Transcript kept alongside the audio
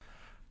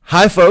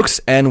Hi, folks,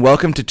 and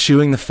welcome to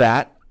Chewing the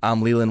Fat.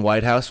 I'm Leland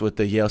Whitehouse with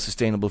the Yale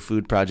Sustainable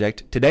Food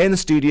Project. Today in the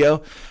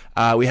studio,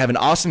 we have an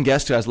awesome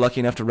guest who I was lucky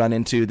enough to run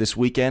into this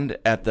weekend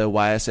at the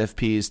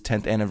YSFP's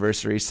 10th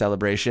anniversary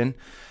celebration.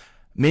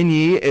 Min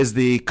Yi is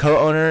the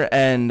co-owner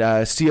and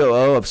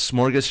COO of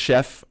Smorgas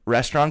Chef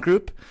Restaurant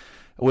Group,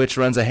 which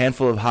runs a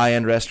handful of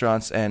high-end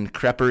restaurants and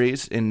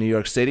creperies in New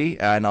York City,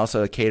 and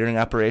also a catering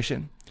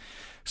operation.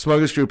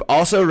 Smorgas Group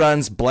also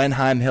runs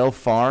Blenheim Hill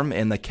Farm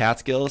in the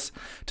Catskills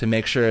to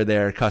make sure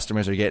their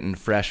customers are getting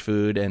fresh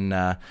food and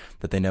that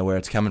they know where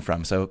it's coming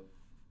from. So,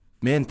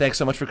 Min, thanks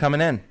so much for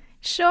coming in.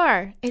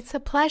 Sure. It's a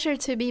pleasure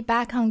to be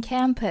back on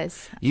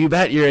campus. You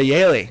bet. You're a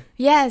Yalie.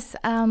 Yes.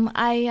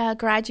 I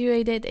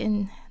graduated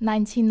in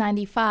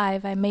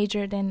 1995. I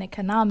majored in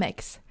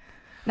economics.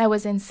 And I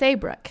was in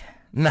Saybrook.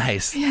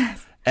 Nice.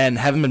 Yes. And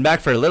haven't been back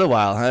for a little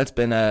while, huh? It's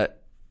been a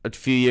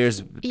few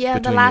years. Yeah,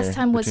 the last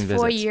time was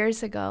 4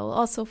 years ago,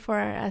 also for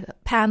a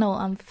panel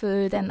on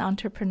food and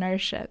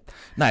entrepreneurship.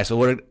 Nice. Well,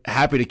 we're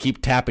happy to keep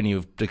tapping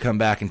you to come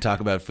back and talk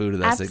about food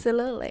with us.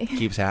 Absolutely. It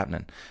keeps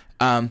happening.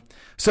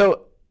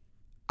 So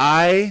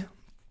I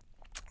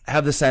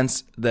have the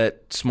sense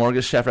that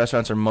Smorgas Chef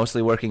restaurants are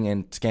mostly working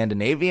in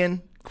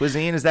Scandinavian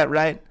cuisine. Is that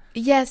right?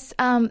 Yes,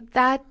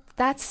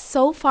 that's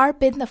so far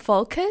been the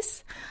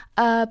focus.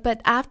 But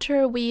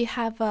after we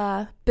have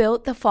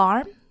built the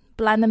farm,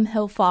 Blenheim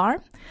Hill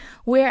Farm,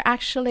 we're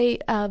actually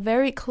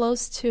very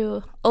close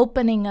to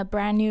opening a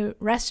brand new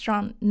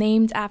restaurant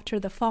named after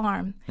the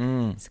farm.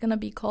 It's going to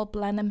be called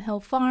Blenheim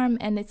Hill Farm,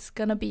 and it's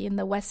going to be in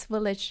the West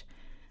Village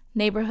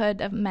neighborhood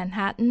of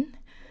Manhattan.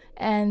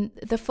 And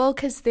the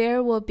focus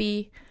there will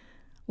be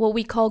what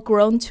we call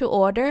grown to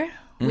order.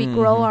 We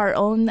grow our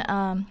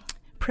own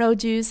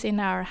produce in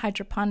our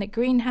hydroponic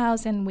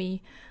greenhouse, and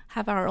we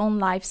have our own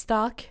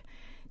livestock.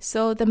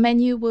 So the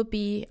menu will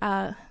be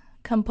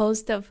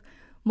composed of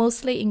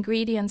mostly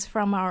ingredients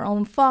from our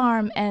own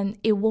farm, and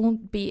it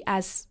won't be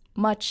as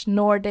much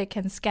Nordic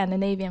and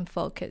Scandinavian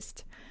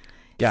focused.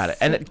 Got it.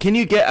 And can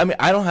you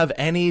I don't have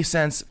any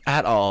sense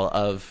at all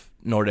of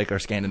Nordic or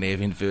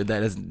Scandinavian food.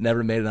 That has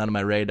never made it onto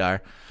my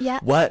radar. Yeah.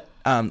 What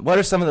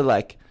are some of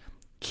the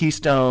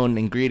keystone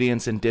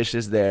ingredients and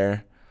dishes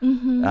there?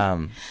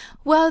 Mm-hmm.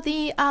 Well,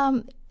 the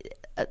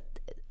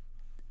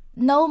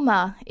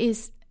Noma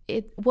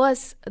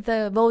was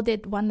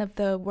voted one of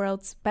the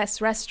world's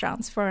best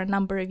restaurants for a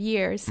number of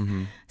years.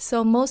 Mm-hmm.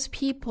 So most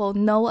people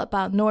know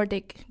about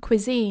Nordic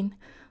cuisine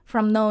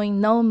from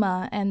knowing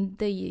Noma and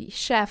the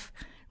chef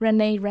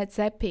Rene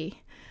Redzepi.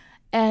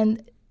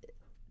 And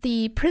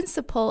the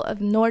principle of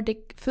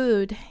Nordic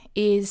food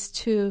is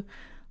to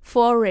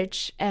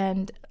forage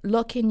and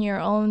look in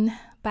your own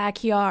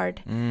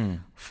backyard,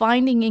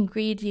 finding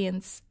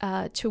ingredients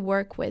to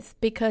work with,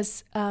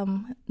 because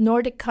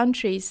Nordic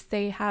countries,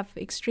 they have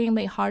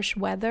extremely harsh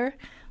weather,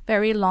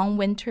 very long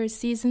winter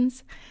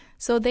seasons,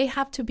 so they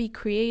have to be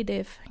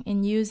creative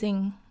in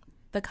using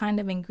the kind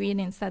of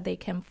ingredients that they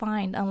can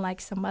find,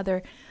 unlike some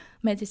other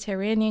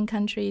Mediterranean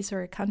countries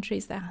or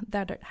countries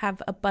that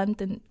have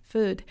abundant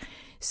food.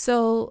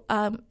 So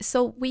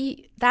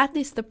that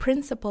is the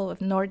principle of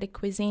Nordic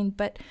cuisine.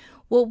 But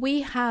what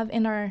we have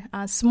in our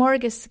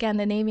Smorgas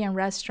Scandinavian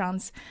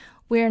restaurants,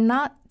 we're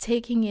not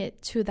taking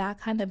it to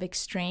that kind of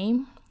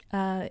extreme,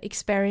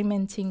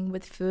 experimenting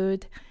with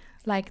food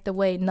like the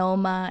way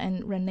Noma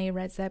and Rene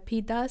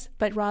Redzepi does,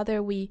 but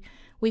rather we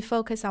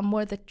focus on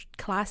more the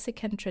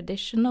classic and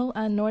traditional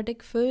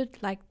Nordic food,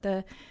 like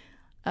the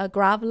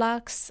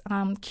gravlax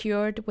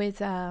cured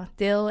with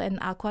dill and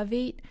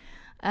aquavit.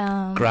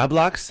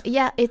 Gravlax?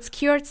 Yeah, it's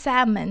cured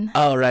salmon.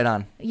 Oh, right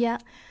on. Yeah.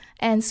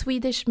 And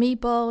Swedish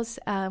meatballs,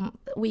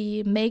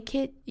 we make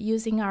it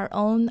using our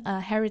own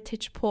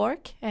heritage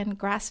pork and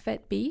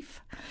grass-fed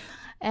beef.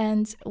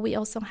 And we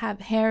also have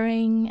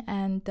herring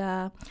and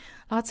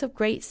lots of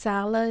great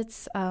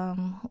salads.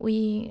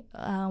 We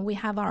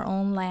have our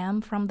own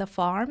lamb from the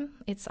farm.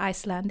 It's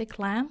Icelandic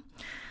lamb.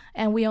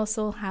 And we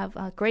also have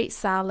great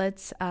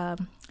salads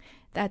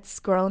that's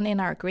grown in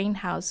our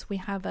greenhouse. We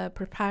have a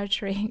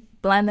proprietary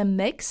Blenheim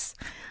mix,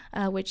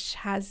 which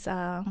has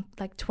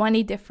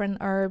 20 different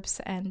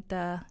herbs and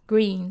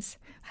greens,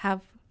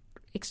 have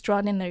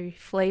extraordinary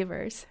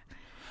flavors.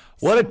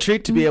 What a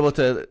treat to be able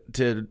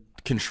to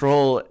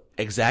control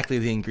exactly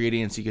the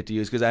ingredients you get to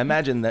use, because I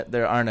imagine that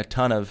there aren't a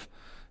ton of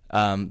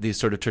these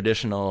sort of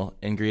traditional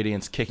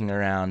ingredients kicking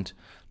around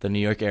the New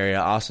York area.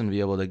 Awesome to be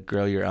able to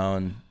grow your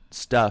own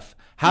stuff.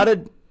 How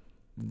did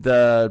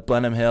the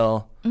Blenheim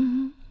Hill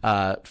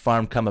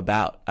farm come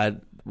about?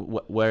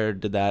 Where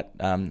did that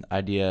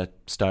idea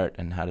start,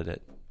 and how did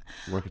it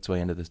work its way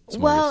into the Smorgas?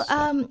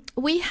 Well,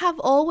 we have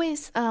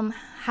always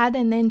had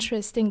an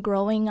interest in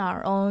growing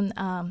our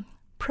own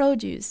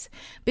produce.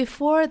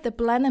 Before the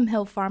Blenheim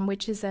Hill Farm,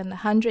 which is a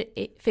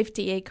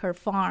 150-acre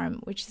farm,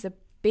 which is a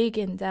big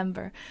in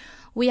Denver,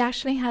 we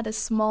actually had a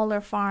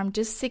smaller farm,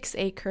 just 6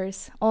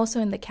 acres, also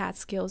in the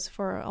Catskills,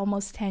 for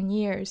almost 10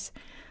 years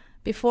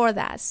before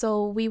that.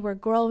 So we were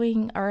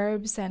growing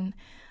herbs and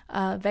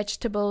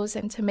vegetables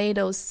and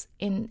tomatoes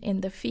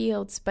in the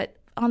fields, but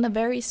on a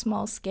very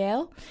small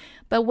scale.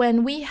 But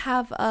when we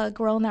have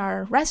grown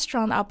our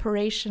restaurant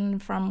operation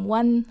from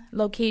one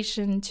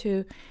location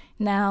to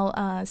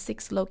now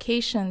 6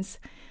 locations,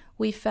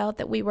 we felt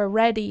that we were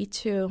ready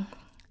to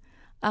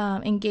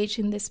engage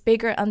in this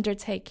bigger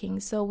undertaking.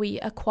 So we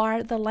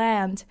acquired the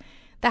land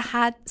that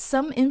had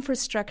some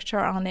infrastructure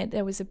on it.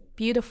 There was a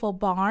beautiful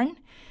barn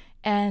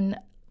and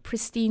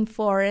pristine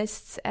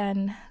forests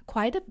and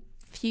quite a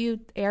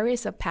few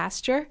areas of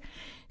pasture.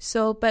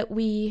 So, but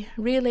we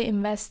really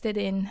invested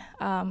in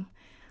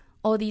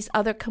all these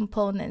other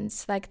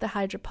components like the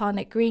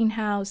hydroponic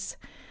greenhouse,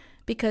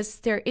 because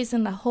there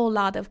isn't a whole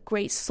lot of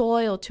great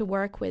soil to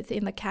work with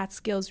in the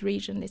Catskills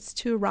region. It's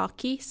too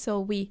rocky, so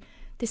we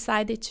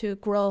decided to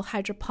grow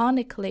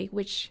hydroponically,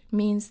 which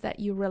means that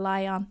you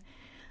rely on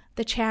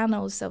the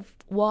channels of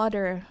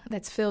water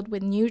that's filled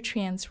with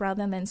nutrients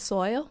rather than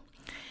soil.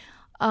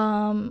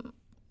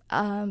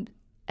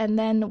 And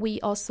then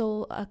we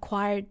also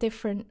acquired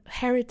different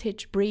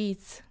heritage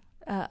breeds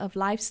of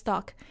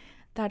livestock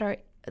that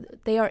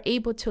are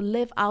able to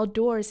live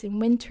outdoors in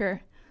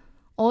winter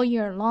all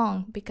year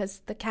long,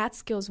 because the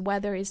Catskills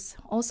weather is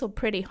also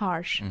pretty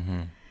harsh.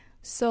 Mm-hmm.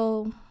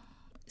 So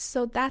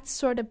that's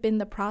sort of been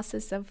the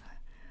process of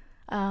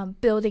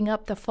building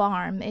up the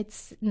farm.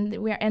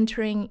 We're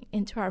entering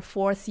into our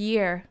 4th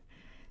year,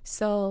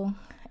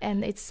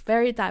 and it's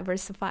very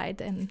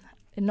diversified and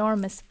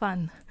enormous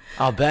fun.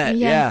 I'll bet.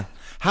 Yeah.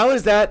 How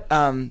has that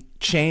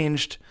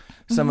changed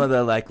some of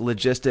the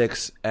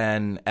logistics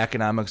and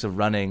economics of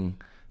running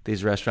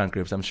these restaurant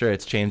groups? I'm sure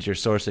it's changed your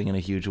sourcing in a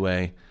huge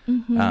way.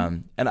 Mm-hmm.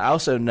 And I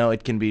also know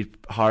it can be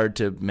hard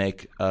to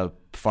make a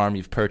farm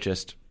you've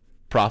purchased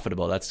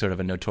profitable. That's sort of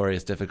a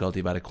notorious difficulty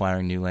about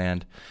acquiring new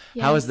land.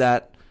 Yes. How has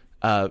that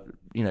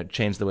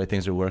changed the way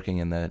things are working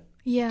in the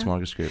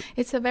Smorgas Group?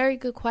 It's a very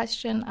good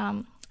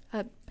question,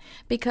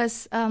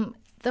 because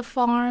the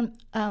farm,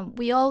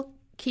 we all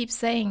keep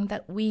saying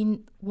that we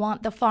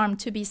want the farm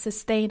to be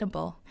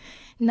sustainable.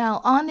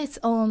 Now, on its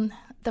own,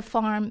 the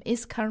farm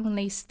is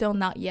currently still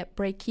not yet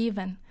break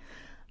even.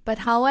 But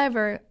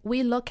however,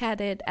 we look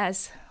at it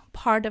as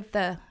part of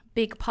the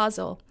big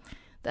puzzle.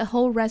 The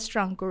whole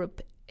restaurant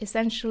group,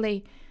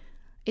 essentially,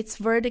 it's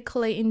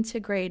vertically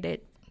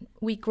integrated.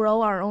 We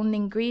grow our own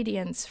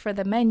ingredients for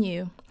the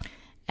menu.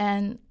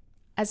 And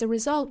as a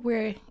result,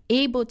 we're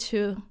able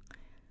to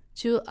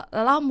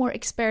a lot more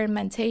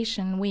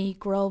experimentation. We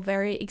grow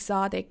very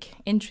exotic,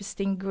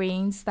 interesting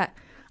greens that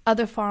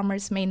other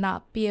farmers may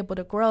not be able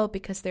to grow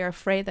because they're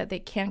afraid that they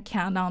can't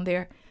count on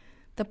the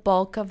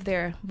bulk of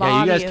their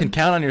volume. Yeah, you guys can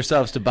count on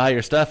yourselves to buy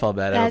your stuff, I'll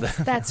bet.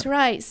 That's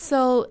right.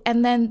 So,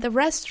 and then the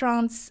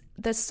restaurants,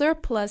 the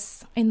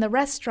surplus in the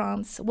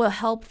restaurants will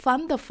help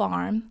fund the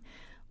farm,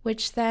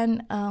 which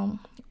then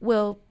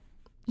will,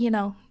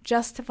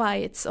 justify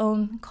its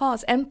own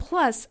cost. And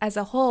plus, as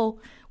a whole,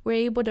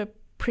 we're able to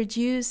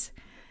produce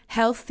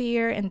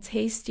healthier and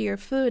tastier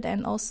food,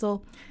 and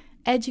also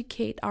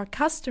educate our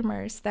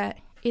customers that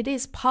it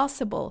is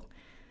possible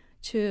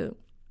to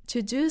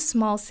do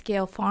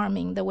small-scale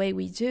farming the way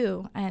we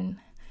do, and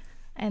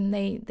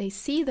they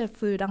see the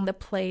food on the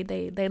plate.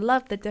 They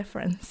love the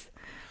difference.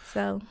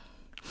 So,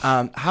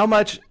 how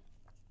much?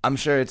 I'm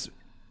sure it's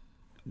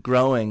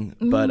growing,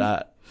 but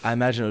I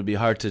imagine it would be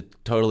hard to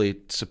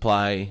totally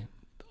supply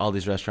all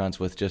these restaurants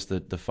with just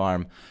the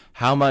farm.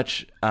 How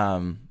much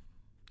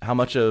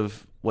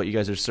of what you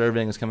guys are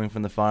serving is coming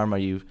from the farm? Are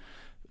you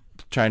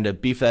trying to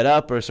beef that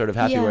up, or sort of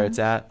happy where it's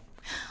at?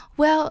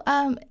 Well,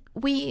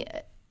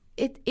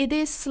 it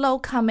is slow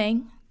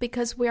coming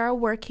because we are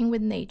working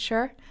with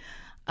nature.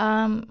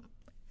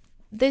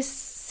 This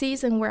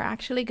season, we're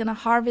actually going to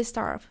harvest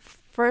our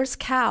first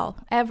cow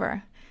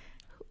ever,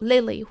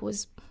 Lily, who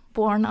was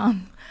born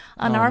on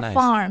our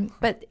farm.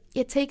 But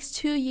it takes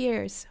 2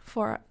 years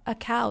for a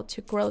cow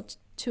to grow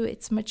to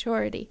its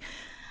maturity,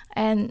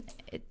 and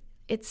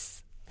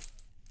it's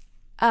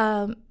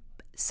but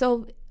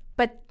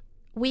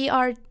we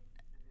are,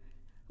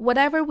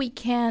 whatever we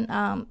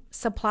can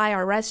supply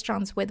our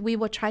restaurants with, we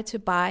will try to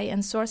buy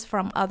and source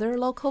from other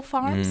local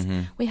farms.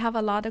 Mm-hmm. We have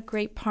a lot of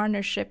great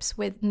partnerships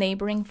with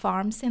neighboring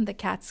farms in the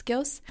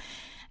Catskills.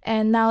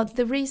 And now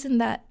the reason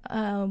that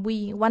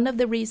one of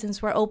the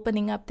reasons we're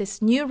opening up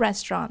this new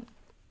restaurant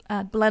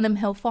at Blenheim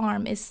Hill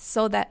Farm is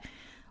so that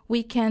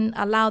we can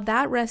allow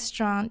that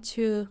restaurant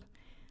to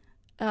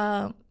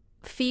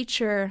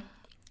feature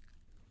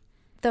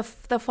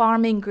the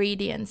farm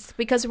ingredients,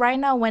 because right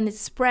now when it's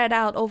spread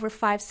out over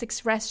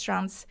 5-6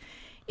 restaurants,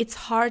 it's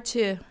hard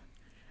to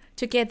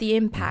get the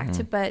impact.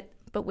 Mm-hmm.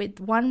 But with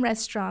one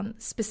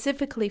restaurant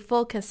specifically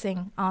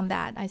focusing on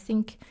that, I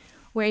think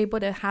we're able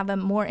to have a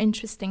more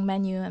interesting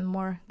menu and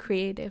more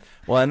creative.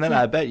 Well, and then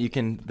I bet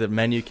the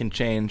menu can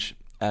change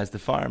as the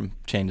farm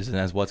changes and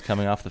as what's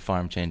coming off the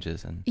farm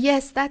changes. And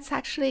yes, that's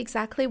actually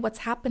exactly what's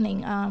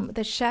happening.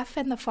 The chef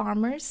and the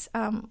farmers,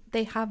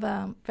 they have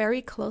a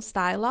very close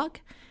dialogue.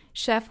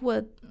 Chef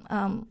would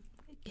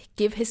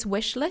give his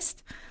wish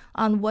list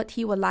on what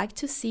he would like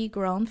to see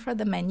grown for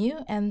the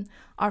menu, and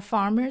our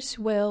farmers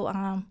will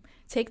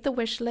take the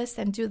wish list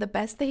and do the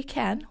best they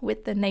can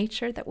with the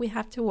nature that we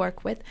have to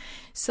work with.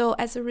 So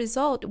as a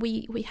result,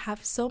 we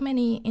have so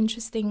many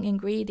interesting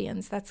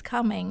ingredients that's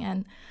coming,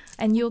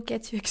 and you'll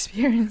get to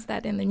experience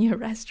that in the new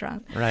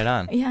restaurant. Right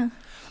on. Yeah.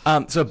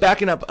 So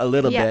backing up a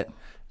little Yeah.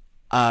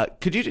 bit,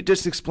 could you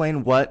just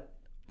explain what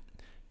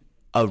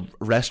a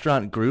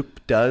restaurant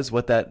group does,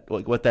 what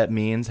that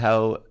means,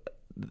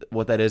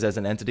 what that is as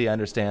an entity? I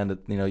understand that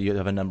you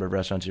have a number of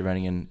restaurants you're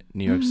running in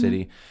New York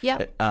City.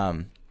 Yeah.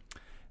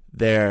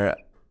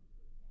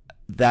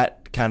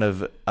 That kind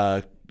of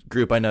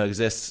group I know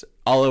exists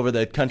all over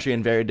the country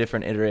in very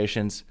different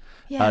iterations.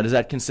 Yeah. Does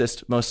that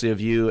consist mostly of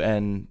you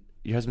and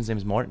your husband's name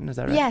is Morton? Is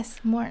that right?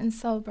 Yes, Morton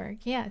Solberg.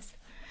 Yes.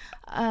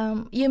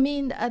 You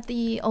mean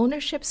the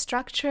ownership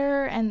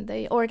structure and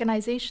the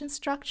organization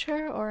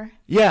structure, or?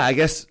 Yeah, I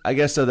guess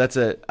so. That's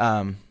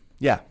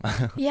yeah.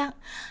 Yeah,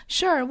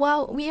 sure.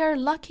 Well, we are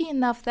lucky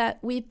enough that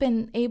we've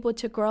been able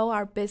to grow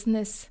our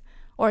business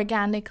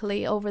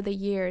organically over the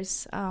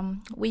years.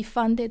 We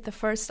funded the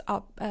first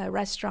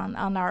restaurant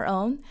on our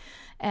own,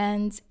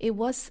 and it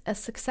was a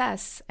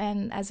success.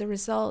 And as a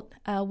result,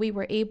 we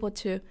were able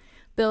to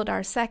build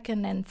our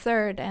second and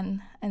third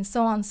and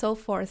so on and so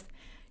forth,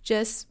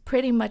 just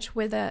pretty much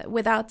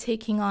without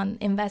taking on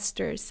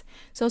investors.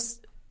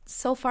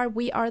 So far,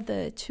 we are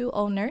the two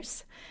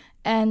owners.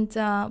 And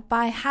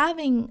by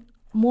having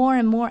more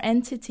and more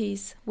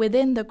entities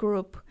within the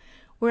group,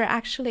 we're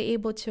actually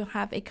able to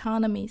have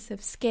economies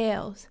of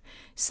scale.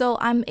 So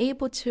I'm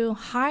able to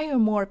hire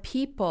more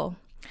people.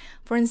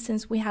 For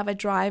instance, we have a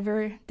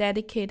driver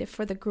dedicated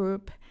for the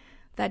group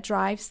that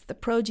drives the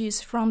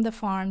produce from the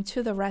farm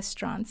to the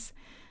restaurants,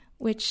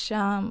 which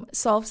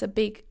solves a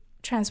big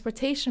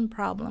transportation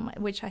problem,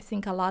 which I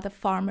think a lot of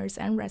farmers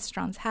and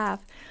restaurants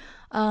have.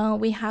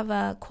 We have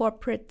a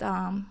corporate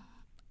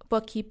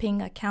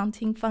bookkeeping,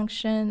 accounting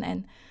function,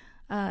 and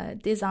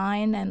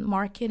design and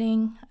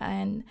marketing,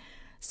 and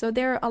so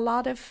there are a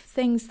lot of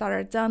things that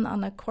are done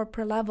on a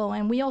corporate level.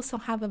 And we also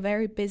have a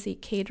very busy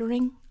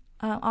catering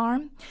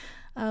arm.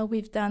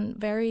 We've done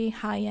very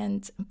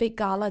high-end big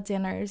gala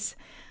dinners.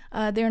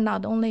 They're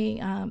not only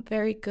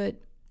very good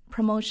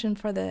promotion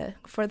for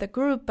the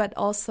group, but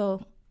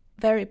also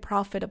very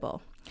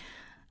profitable.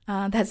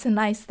 That's a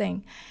nice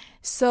thing.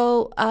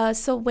 So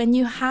when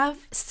you have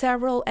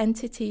several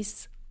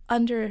entities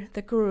under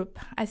the group,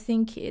 I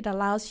think it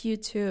allows you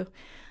to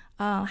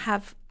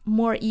have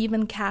more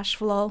even cash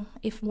flow.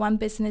 If one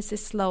business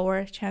is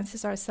slower,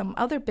 chances are some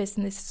other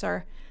businesses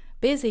are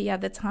busy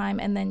at the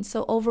time. And then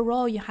so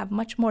overall, you have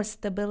much more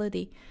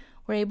stability.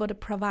 We're able to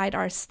provide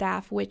our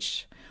staff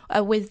with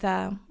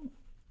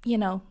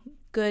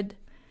good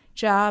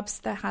jobs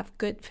that have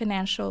good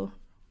financial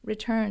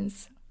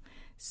returns.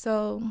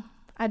 So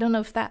I don't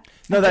know if that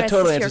that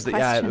totally answers the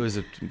question. Yeah, it was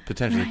a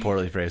potentially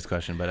poorly phrased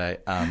question,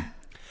 but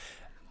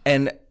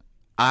and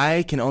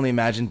I can only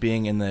imagine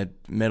being in the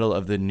middle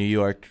of the New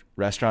York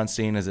restaurant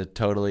scene as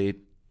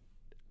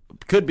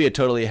could be a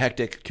totally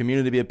hectic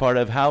community to be a part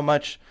of. How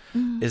much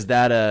is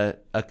that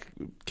a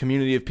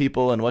community of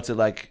people, and what's it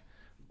like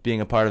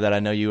being a part of that? I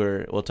know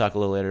we'll talk a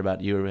little later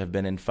about you have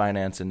been in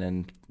finance and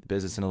in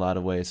business in a lot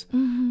of ways.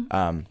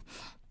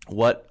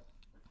 What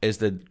is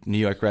the New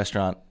York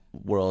restaurant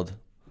world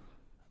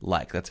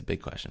like? That's a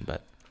big question,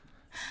 but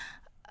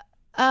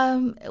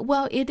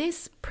well, it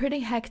is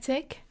pretty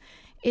hectic.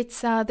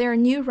 It's there are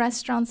new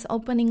restaurants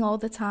opening all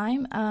the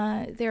time.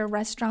 There are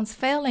restaurants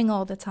failing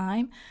all the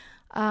time.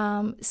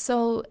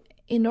 So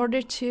in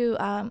order to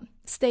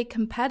stay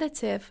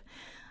competitive,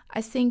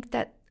 I think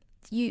that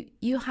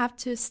you have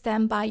to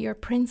stand by your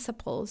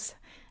principles,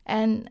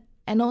 and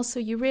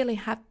also you really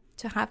have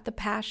to have the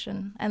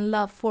passion and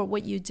love for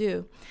what you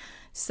do.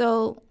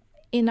 So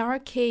in our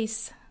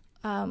case,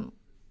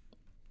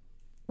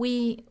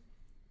 we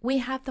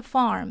have the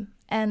farm,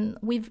 and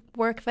we've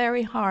worked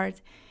very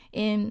hard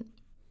in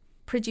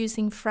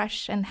producing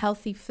fresh and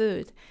healthy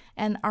food.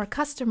 And our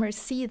customers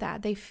see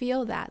that, they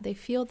feel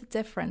the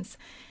difference.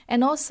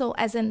 And also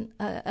as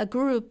a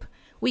group,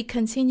 we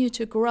continue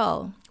to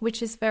grow,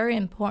 which is very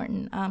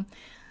important.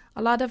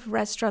 A lot of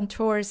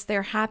restaurateurs,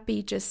 they're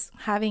happy just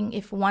having,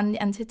 if one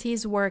entity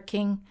is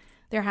working,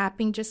 they're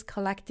happy just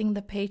collecting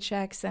the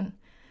paychecks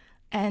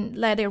and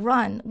let it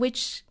run,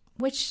 which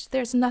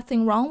there's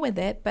nothing wrong with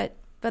it, but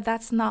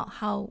that's not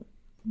how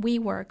we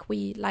work.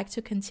 We like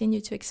to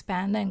continue to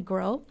expand and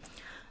grow.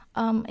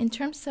 In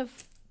terms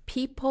of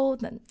people,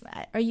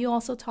 are you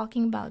also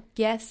talking about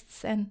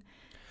guests and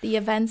the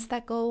events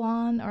that go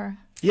on, or?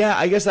 Yeah,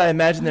 I guess I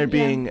imagine there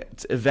being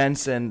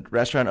events and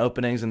restaurant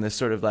openings and this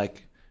sort of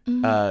like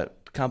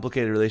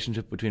complicated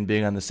relationship between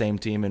being on the same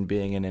team and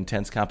being in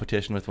intense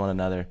competition with one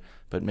another.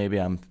 But maybe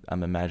I'm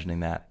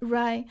imagining that.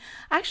 Right.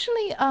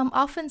 Actually,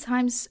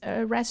 oftentimes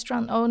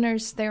restaurant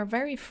owners, they're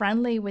very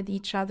friendly with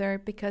each other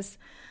because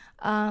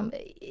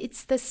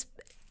it's this.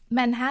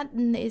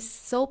 Manhattan is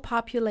so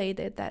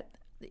populated that,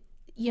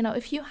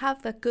 if you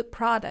have the good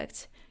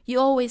product, you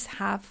always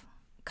have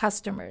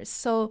customers.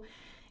 So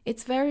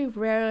it's very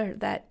rare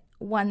that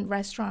one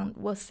restaurant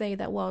will say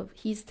that, well,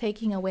 he's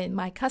taking away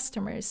my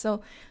customers.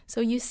 So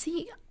you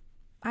see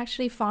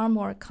actually far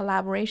more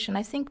collaboration.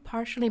 I think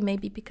partially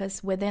maybe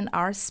because within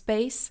our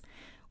space,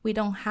 we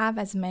don't have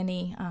as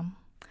many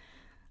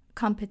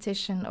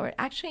competition, or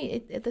actually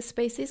the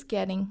space is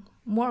getting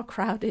more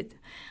crowded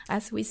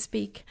as we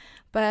speak.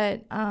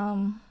 But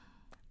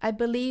I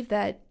believe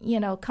that,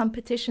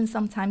 competition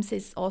sometimes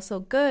is also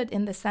good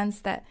in the sense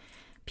that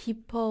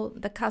people,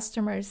 the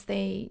customers,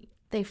 they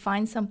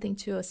find something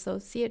to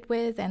associate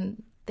with,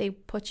 and they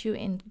put you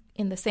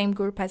in the same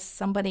group as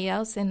somebody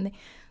else, and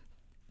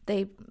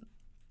they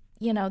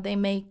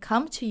may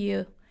come to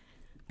you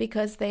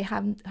because they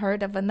haven't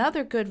heard of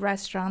another good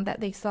restaurant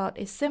that they thought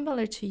is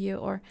similar to you,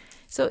 or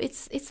so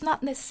it's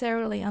not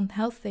necessarily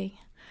unhealthy.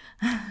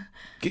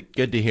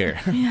 Good to hear.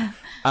 Yeah.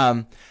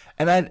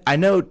 And I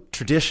know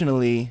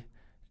traditionally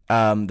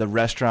the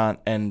restaurant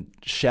and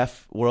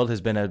chef world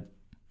has been a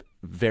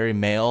very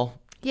male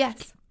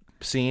Yes.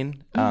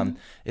 scene.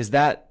 Is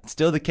that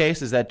still the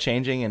case? Is that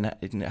changing?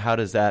 And how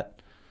does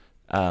that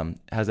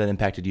how's that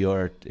impacted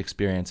your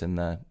experience in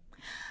the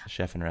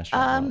chef and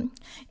restaurant world?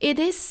 It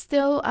is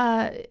still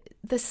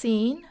the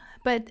scene,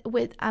 but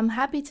I'm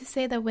happy to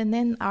say that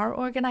within our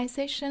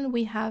organization,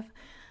 we have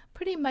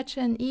pretty much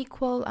an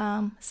equal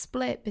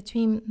split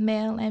between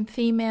male and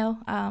female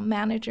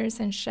managers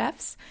and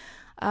chefs.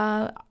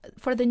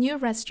 For the new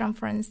restaurant,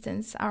 for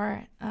instance,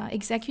 our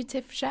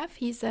executive chef,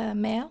 he's a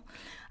male.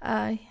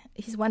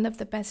 He's one of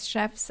the best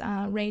chefs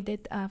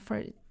rated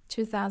for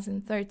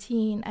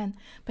 2013,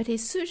 but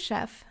his sous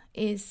chef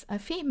is a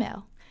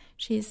female.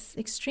 She's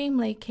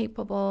extremely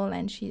capable,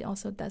 and she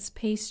also does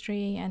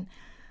pastry and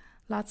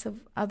lots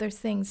of other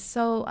things.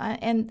 So,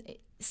 and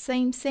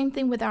same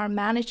thing with our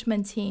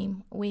management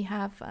team. We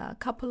have a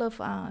couple of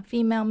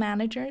female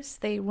managers.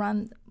 They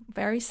run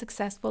very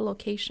successful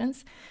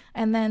locations,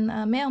 and then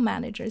male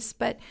managers.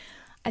 But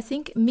I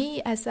think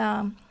me as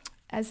a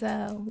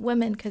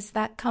woman, because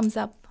that comes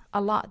up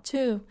a lot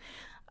too,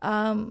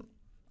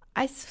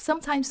 I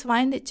sometimes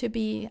find it to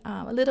be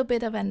a little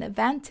bit of an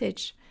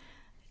advantage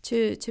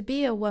to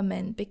be a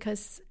woman,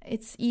 because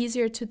it's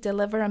easier to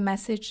deliver a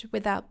message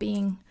without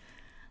being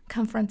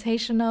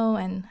confrontational.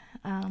 And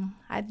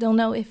I don't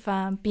know if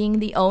being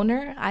the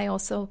owner, I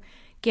also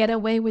get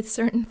away with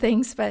certain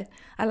things, but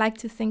I like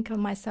to think of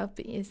myself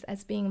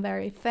as being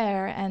very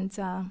fair, and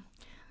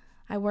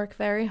I work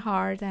very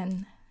hard,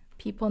 and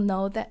people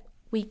know that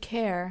we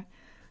care.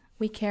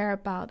 We care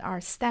about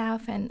our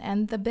staff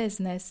and the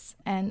business,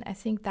 and I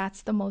think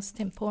that's the most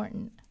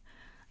important.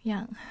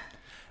 Yeah.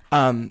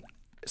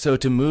 So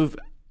to move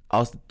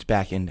also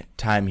back in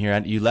time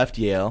here, you left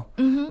Yale,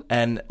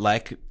 and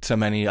like so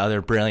many other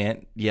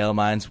brilliant Yale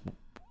minds,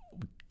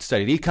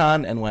 studied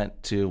econ and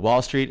went to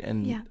Wall Street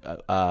and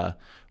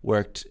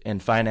worked in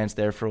finance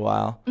there for a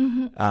while,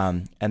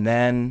 and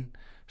then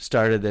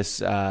started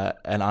this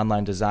an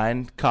online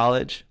design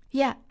college.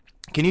 Yeah.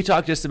 Can you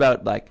talk just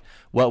about like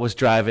what was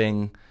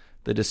driving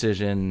the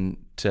decision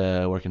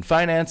to work in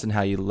finance and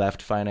how you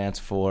left finance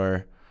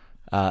for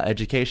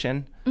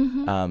education?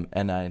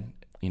 And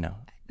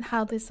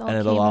how this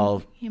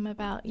all came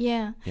about.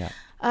 Yeah.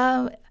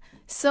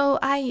 So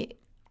I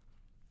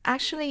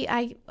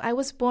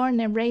was born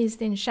and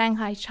raised in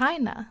Shanghai,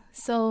 China.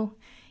 So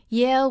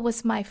Yale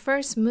was my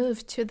first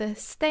move to the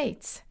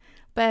States,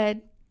 but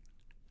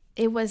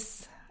it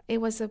was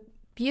a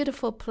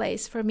beautiful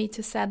place for me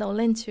to settle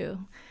into.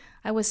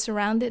 I was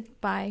surrounded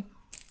by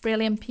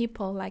brilliant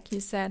people, like you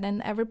said,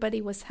 and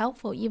everybody was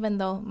helpful, even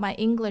though my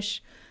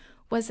English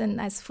wasn't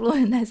as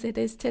fluent as it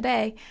is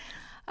today.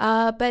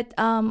 But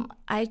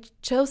I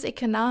chose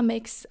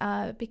economics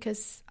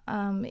because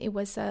it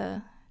was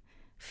a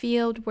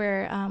field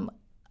where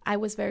I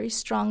was very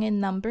strong in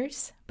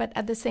numbers, but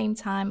at the same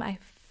time, I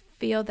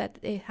feel that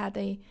it had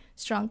a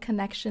strong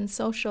connection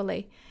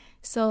socially.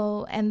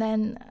 So, and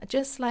then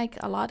just like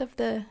a lot of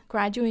the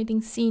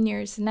graduating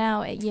seniors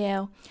now at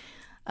Yale,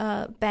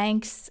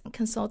 banks,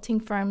 consulting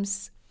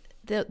firms,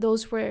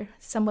 those were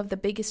some of the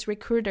biggest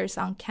recruiters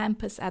on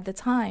campus at the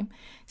time.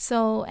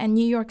 So, and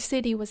New York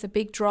City was a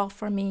big draw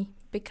for me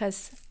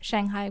because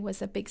Shanghai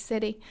was a big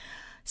city.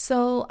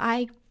 So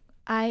I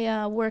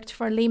worked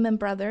for Lehman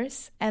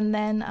Brothers, and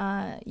then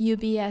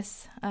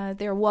UBS,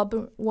 their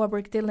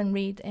Warburg Dillon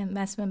Reed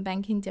investment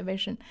banking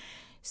division.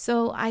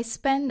 So I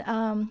spent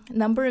a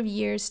number of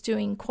years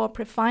doing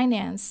corporate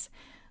finance,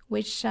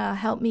 which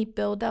helped me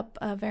build up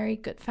a very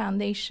good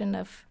foundation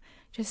of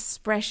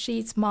just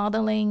spreadsheets,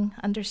 modeling,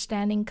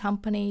 understanding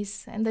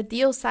companies. And the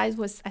deal size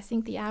was, I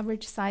think the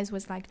average size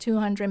was like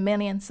 200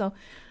 million. So it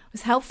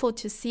was helpful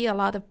to see a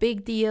lot of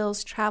big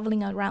deals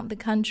traveling around the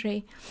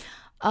country.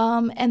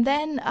 And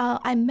then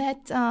I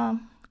met,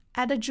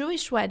 at a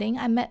Jewish wedding,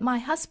 I met my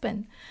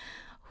husband,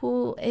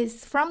 who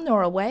is from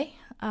Norway.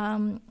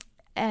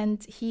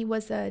 And he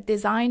was a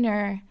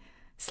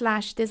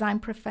designer/design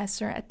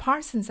professor at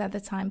Parsons at the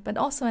time, but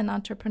also an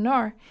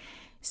entrepreneur.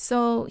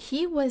 So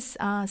he was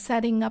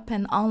setting up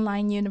an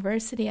online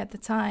university at the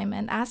time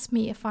and asked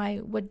me if I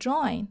would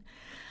join.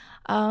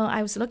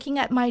 I was looking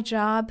at my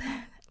job,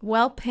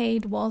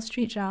 well-paid Wall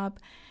Street job,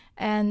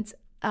 and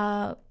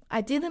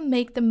I didn't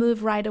make the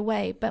move right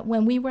away. But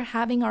when we were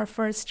having our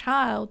first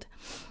child,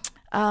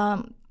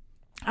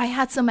 I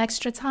had some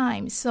extra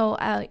time, so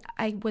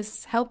I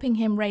was helping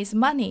him raise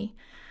money.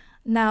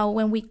 Now,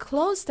 when we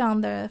closed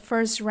on the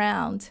first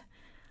round,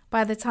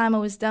 by the time I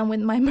was done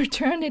with my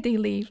maternity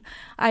leave,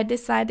 I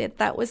decided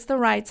that was the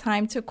right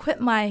time to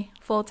quit my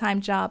full-time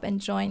job and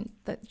join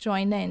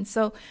in.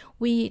 So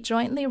we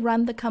jointly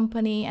run the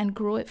company and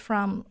grew it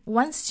from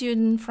one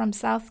student from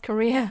South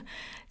Korea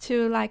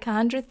to like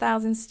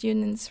 100,000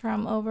 students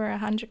from over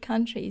 100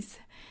 countries.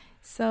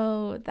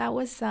 So that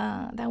was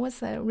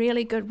a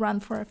really good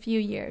run for a few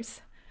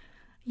years.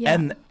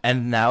 Yeah.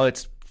 And now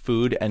it's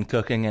food and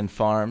cooking and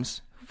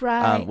farms,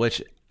 right?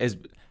 Which is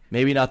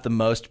maybe not the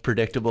most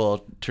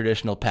predictable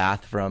traditional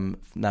path from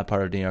that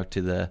part of New York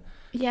to the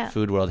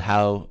food world.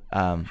 How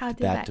did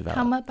that develop?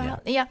 Come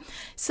about? Yeah.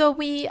 So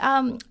we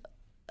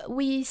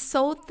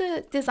sold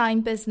the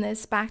design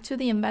business back to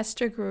the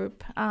investor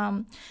group.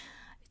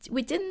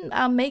 We didn't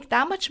make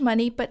that much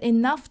money, but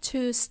enough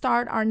to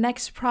start our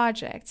next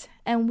project.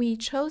 And we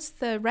chose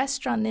the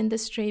restaurant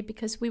industry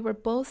because we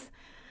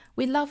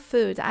love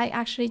food. I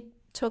actually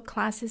took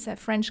classes at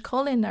French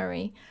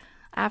culinary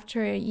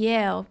after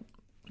Yale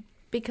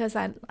because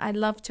I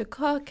love to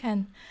cook.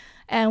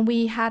 And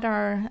we had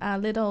our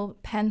little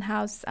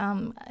penthouse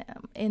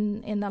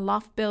in a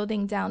loft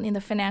building down in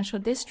the financial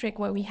district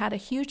where we had a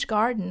huge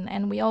garden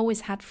and we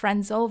always had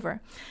friends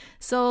over.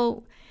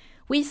 So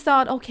we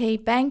thought, okay,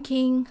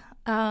 banking,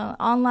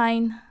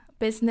 online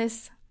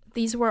business,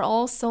 these were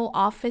all so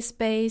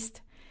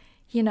office-based.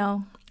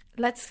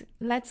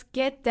 Let's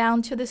get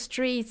down to the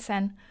streets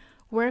and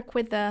work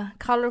with the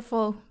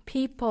colorful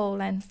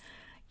people and,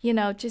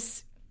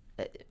 just...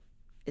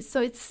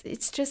 So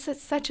it's just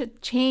such a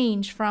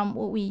change from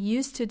what we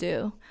used to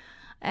do.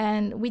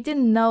 And we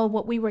didn't know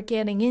what we were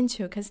getting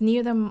into because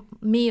neither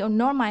me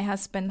nor my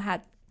husband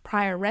had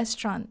prior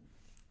restaurant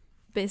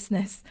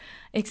business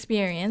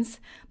experience,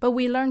 but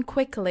we learned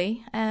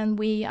quickly, and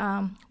we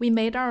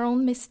made our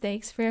own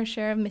mistakes, fair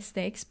share of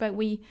mistakes, but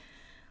we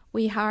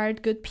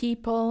hired good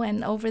people,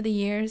 and over the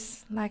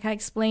years, like I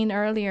explained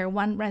earlier,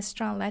 one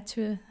restaurant led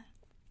to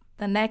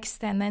the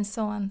next, and then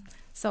so on,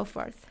 so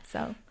forth.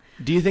 So,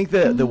 do you think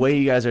the way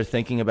you guys are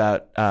thinking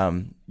about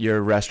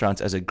your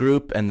restaurants as a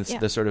group and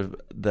the sort of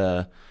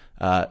the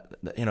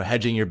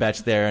hedging your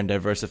bets there and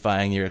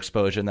diversifying your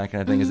exposure and that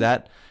kind of thing, is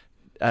that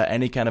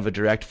any kind of a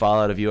direct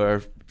fallout of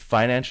your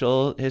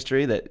financial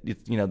history, that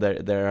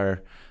there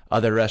are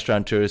other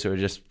restaurateurs who are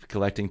just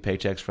collecting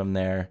paychecks from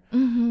their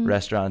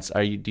restaurants?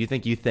 Do you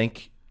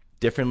think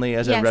differently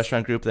as a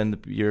restaurant group than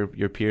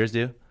your peers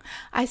do?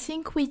 I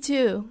think we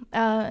do.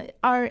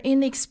 Our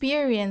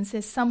inexperience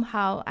is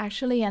somehow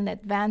actually an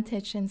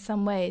advantage in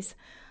some ways.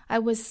 I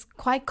was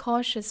quite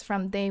cautious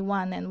from day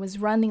one and was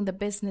running the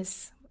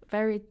business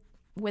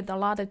with a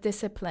lot of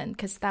discipline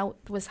because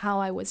that was how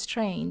I was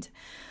trained.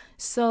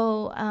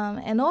 So,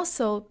 and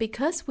also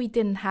because we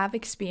didn't have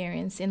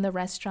experience in the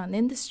restaurant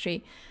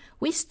industry,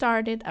 we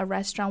started a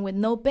restaurant with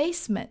no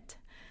basement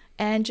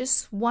and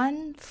just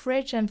one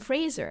fridge and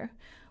freezer,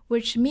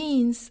 which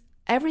means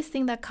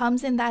everything that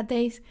comes in that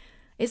day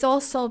is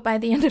all sold by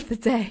the end of the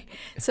day.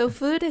 So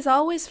food is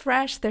always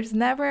fresh. There's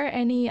never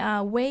any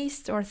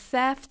waste or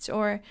theft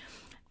or,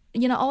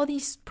 all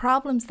these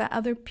problems that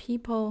other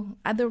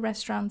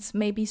restaurants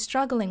may be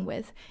struggling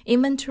with.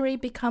 Inventory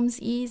becomes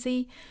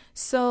easy.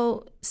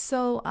 So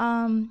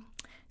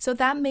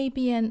that may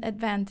be an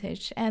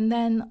advantage. And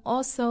then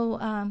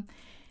also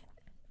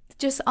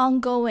just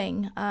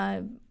ongoing.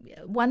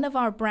 One of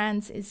our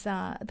brands is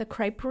the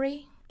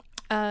creperie,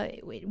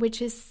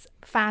 which is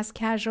fast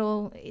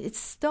casual. It's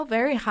still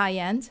very high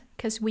end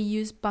because we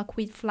use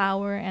buckwheat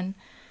flour and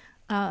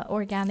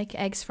organic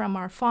eggs from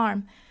our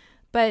farm,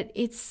 but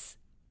it's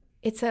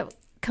a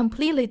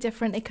completely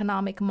different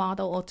economic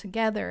model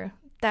altogether.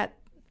 That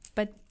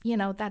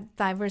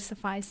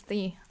diversifies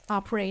the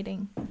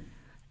operating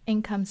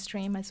income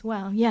stream as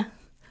well. Yeah.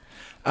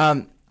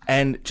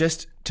 And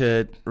just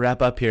to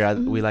wrap up here,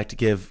 we like to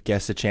give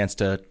guests a chance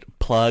to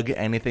plug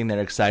anything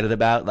they're excited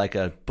about, like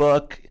a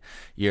book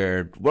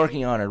you're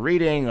working on or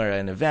reading, or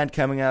an event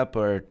coming up,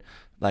 or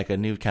like a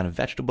new kind of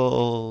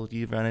vegetable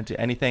you've run into.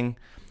 Anything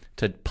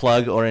to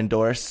plug or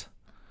endorse?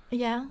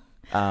 Yeah.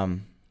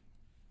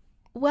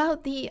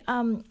 Well,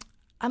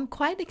 I'm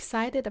quite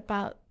excited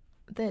about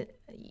the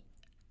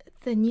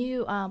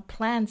new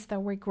plants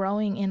that we're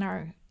growing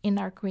in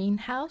our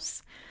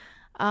greenhouse.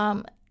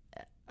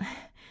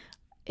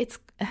 It's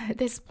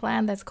this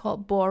plant that's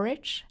called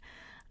borage.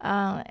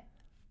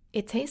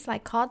 It tastes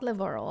like cod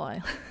liver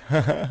oil.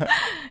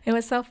 It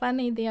was so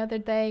funny the other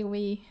day.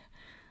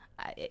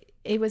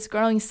 It was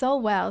growing so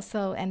well,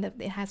 and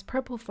it has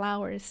purple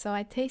flowers. So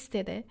I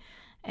tasted it,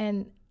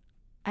 and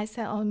I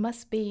said, "Oh, it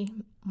must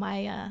be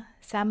my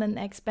salmon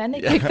eggs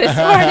Benedict this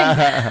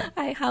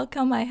morning. How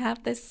come I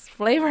have this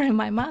flavor in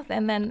my mouth?"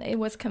 And then it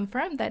was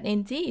confirmed that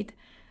indeed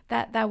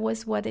that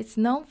was what it's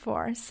known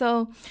for.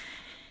 So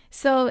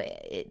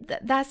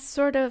that's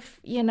sort of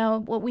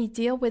what we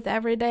deal with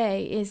every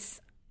day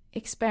is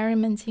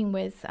experimenting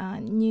with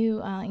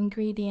new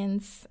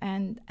ingredients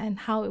and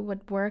how it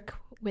would work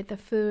with the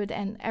food,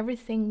 and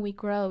everything we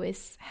grow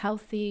is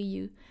healthy.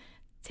 You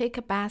take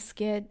a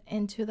basket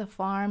into the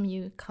farm,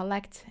 you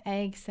collect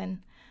eggs and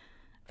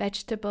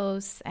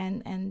vegetables,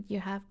 and you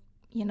have,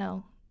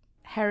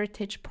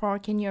 heritage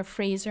pork in your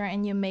freezer,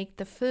 and you make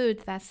the food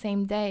that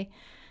same day.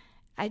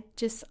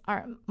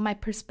 My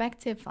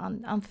perspective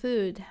on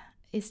food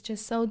is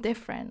just so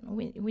different.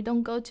 We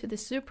don't go to the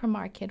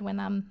supermarket when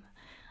I'm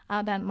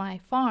out at my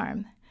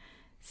farm.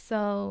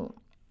 So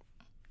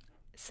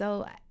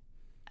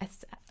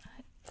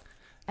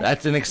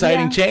that's an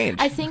exciting change.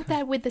 I think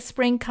that with the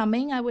spring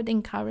coming, I would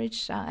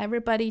encourage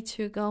everybody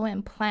to go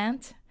and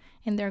plant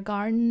in their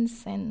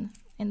gardens and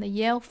in the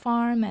Yale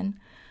farm and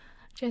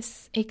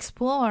just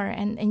explore,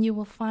 and you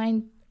will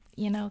find,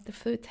 the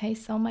food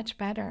tastes so much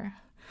better.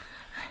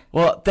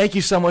 Well, thank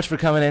you so much for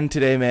coming in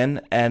today,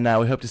 Min, and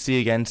we hope to see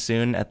you again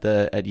soon at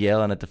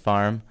Yale and at the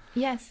farm.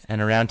 Yes.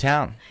 And around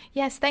town.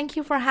 Yes, thank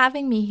you for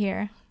having me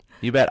here.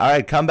 You bet. All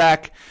right, come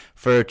back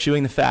for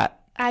Chewing the Fat.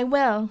 I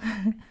will.